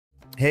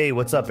Hey,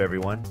 what's up,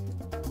 everyone?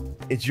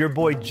 It's your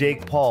boy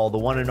Jake Paul, the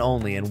one and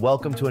only, and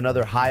welcome to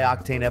another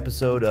high-octane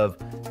episode of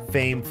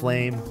Fame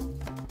Flame.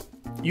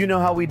 You know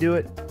how we do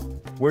it.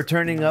 We're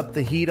turning up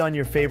the heat on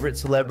your favorite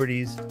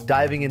celebrities,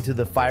 diving into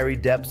the fiery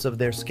depths of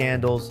their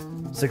scandals,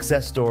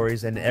 success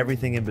stories, and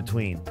everything in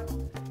between.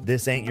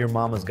 This ain't your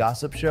mama's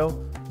gossip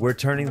show. We're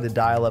turning the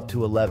dial up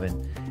to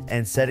 11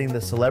 and setting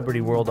the celebrity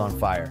world on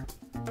fire.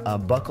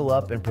 Buckle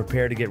up and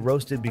prepare to get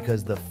roasted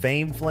because the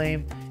fame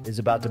flame is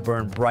about to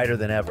burn brighter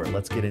than ever.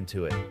 Let's get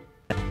into it.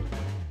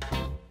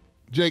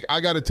 Jake, I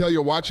got to tell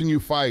you, watching you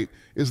fight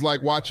is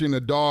like watching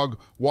a dog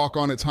walk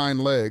on its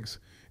hind legs.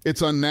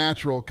 It's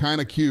unnatural,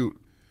 kind of cute,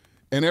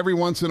 and every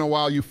once in a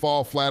while you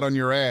fall flat on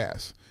your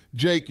ass.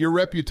 Jake, your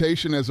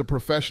reputation as a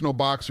professional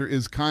boxer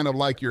is kind of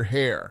like your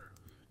hair.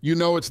 You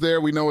know it's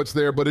there, we know it's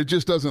there, but it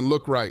just doesn't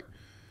look right.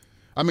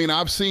 I mean,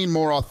 I've seen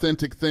more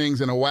authentic things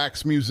in a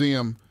wax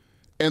museum,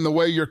 and the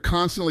way you're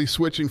constantly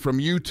switching from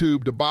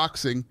YouTube to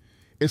boxing,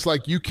 it's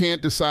like you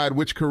can't decide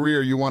which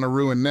career you want to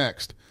ruin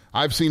next.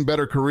 I've seen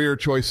better career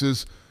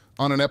choices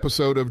on an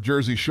episode of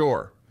Jersey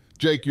Shore.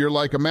 Jake, you're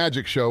like a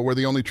magic show where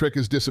the only trick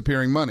is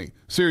disappearing money.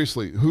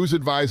 Seriously, who's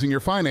advising your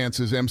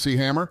finances, MC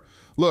Hammer?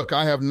 Look,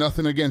 I have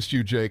nothing against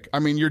you, Jake. I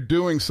mean, you're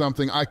doing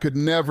something I could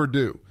never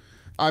do.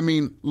 I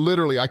mean,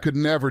 literally, I could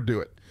never do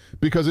it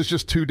because it's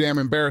just too damn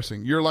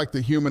embarrassing. You're like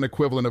the human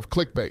equivalent of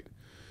clickbait.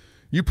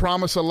 You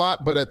promise a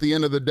lot, but at the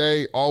end of the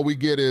day, all we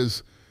get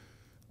is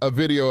a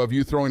video of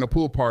you throwing a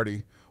pool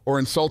party or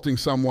insulting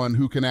someone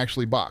who can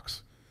actually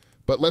box.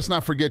 But let's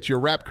not forget your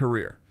rap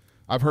career.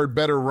 I've heard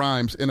better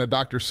rhymes in a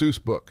Dr.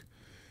 Seuss book.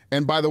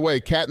 And by the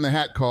way, Cat in the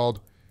Hat called,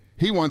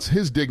 he wants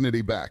his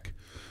dignity back.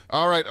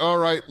 All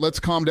right, let's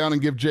calm down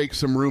and give Jake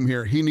some room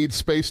here. He needs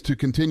space to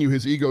continue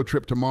his ego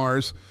trip to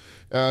Mars.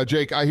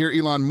 Jake, I hear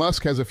Elon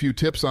Musk has a few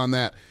tips on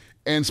that.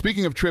 And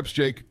speaking of trips,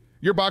 Jake,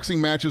 your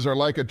boxing matches are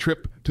like a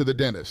trip to the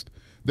dentist.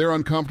 They're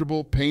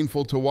uncomfortable,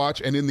 painful to watch,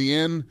 and in the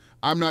end,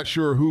 I'm not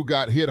sure who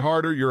got hit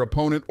harder, your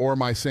opponent or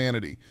my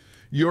sanity.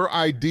 Your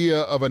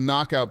idea of a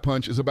knockout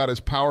punch is about as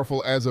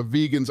powerful as a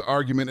vegan's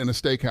argument in a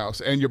steakhouse.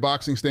 And your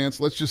boxing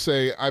stance, let's just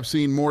say I've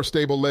seen more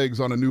stable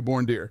legs on a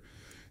newborn deer.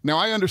 Now,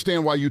 I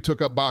understand why you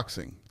took up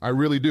boxing. I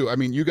really do. I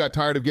mean, you got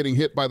tired of getting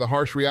hit by the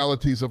harsh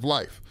realities of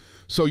life.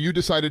 So you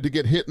decided to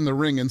get hit in the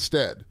ring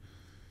instead.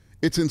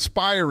 It's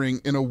inspiring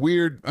in a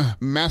weird,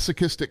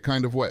 masochistic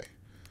kind of way.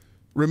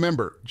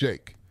 Remember,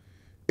 Jake,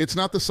 it's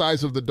not the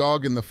size of the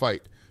dog in the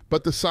fight,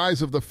 but the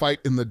size of the fight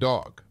in the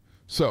dog.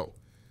 So,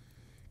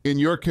 in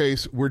your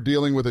case, we're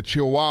dealing with a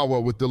Chihuahua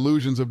with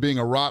delusions of being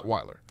a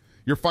Rottweiler.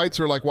 Your fights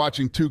are like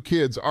watching two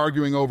kids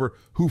arguing over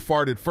who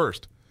farted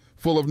first,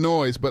 full of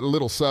noise but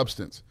little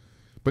substance.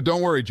 But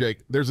don't worry, Jake,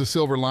 there's a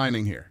silver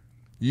lining here.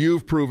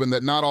 You've proven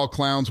that not all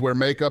clowns wear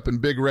makeup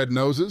and big red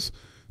noses.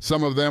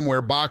 Some of them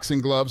wear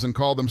boxing gloves and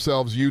call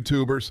themselves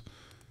YouTubers.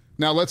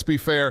 Now, let's be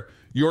fair,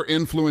 your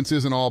influence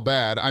isn't all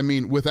bad. I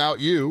mean, without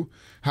you,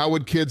 how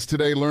would kids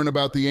today learn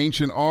about the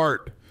ancient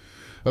art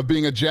of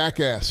being a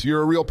jackass?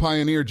 You're a real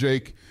pioneer,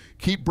 Jake.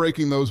 Keep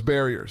breaking those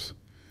barriers.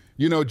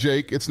 You know,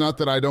 Jake, it's not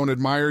that I don't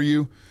admire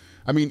you.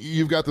 I mean,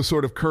 you've got the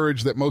sort of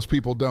courage that most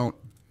people don't.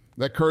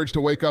 That courage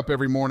to wake up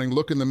every morning,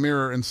 look in the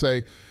mirror and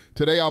say,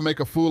 today I'll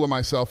make a fool of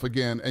myself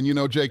again. And you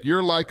know, Jake,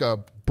 you're like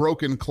a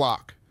broken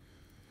clock.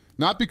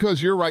 Not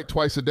because you're right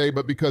twice a day,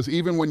 but because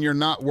even when you're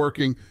not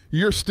working,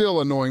 you're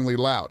still annoyingly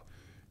loud.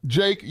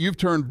 Jake, you've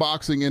turned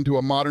boxing into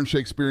a modern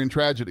Shakespearean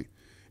tragedy.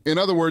 In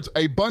other words,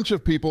 a bunch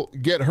of people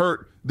get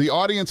hurt, the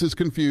audience is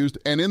confused,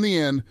 and in the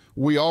end,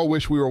 we all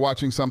wish we were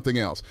watching something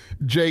else.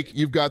 Jake,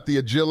 you've got the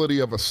agility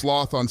of a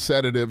sloth on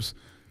sedatives,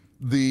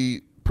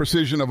 the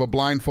precision of a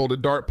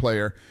blindfolded dart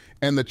player,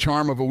 and the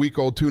charm of a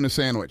week-old tuna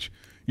sandwich.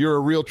 You're a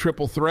real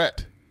triple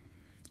threat.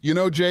 You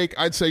know, Jake,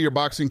 I'd say your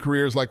boxing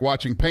career is like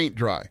watching paint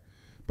dry,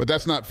 but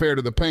that's not fair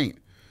to the paint.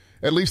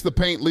 At least the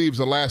paint leaves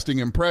a lasting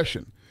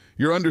impression.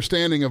 Your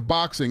understanding of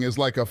boxing is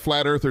like a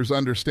flat earther's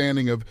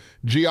understanding of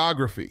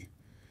geography.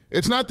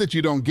 It's not that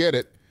you don't get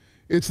it,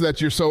 it's that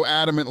you're so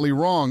adamantly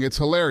wrong, it's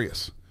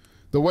hilarious.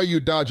 The way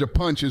you dodge a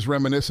punch is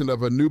reminiscent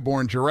of a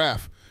newborn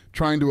giraffe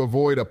trying to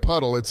avoid a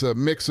puddle. It's a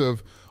mix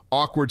of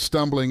awkward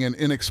stumbling and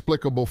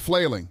inexplicable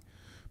flailing.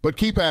 But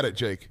keep at it,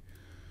 Jake.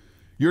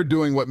 You're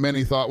doing what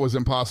many thought was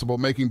impossible,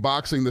 making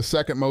boxing the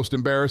second most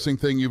embarrassing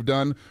thing you've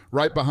done,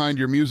 right behind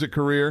your music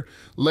career.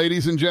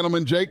 Ladies and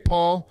gentlemen, Jake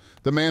Paul,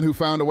 the man who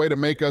found a way to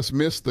make us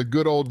miss the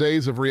good old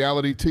days of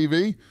reality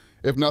TV.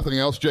 If nothing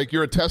else, Jake,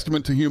 you're a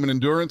testament to human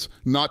endurance,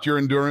 not your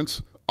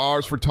endurance,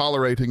 ours for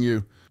tolerating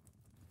you.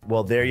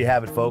 Well, there you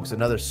have it, folks.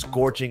 Another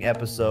scorching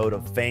episode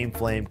of Fame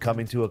Flame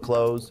coming to a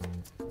close.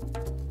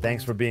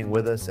 Thanks for being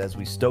with us as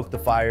we stoke the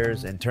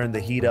fires and turn the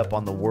heat up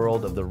on the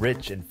world of the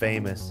rich and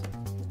famous.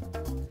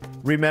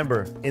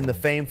 Remember, in the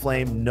Fame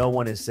Flame, no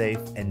one is safe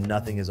and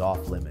nothing is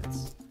off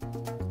limits.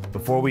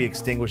 Before we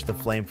extinguish the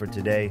flame for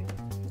today,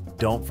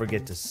 don't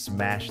forget to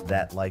smash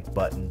that like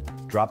button,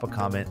 drop a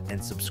comment,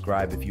 and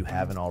subscribe if you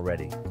haven't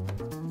already.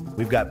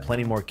 We've got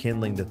plenty more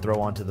kindling to throw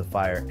onto the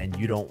fire, and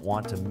you don't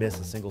want to miss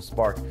a single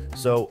spark.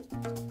 So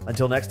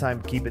until next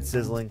time, keep it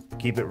sizzling,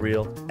 keep it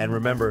real, and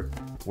remember,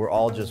 We're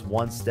all just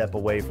one step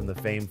away from the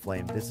fame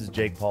flame. This is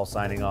Jake Paul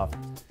signing off.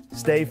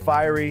 Stay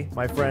fiery,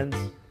 my friends.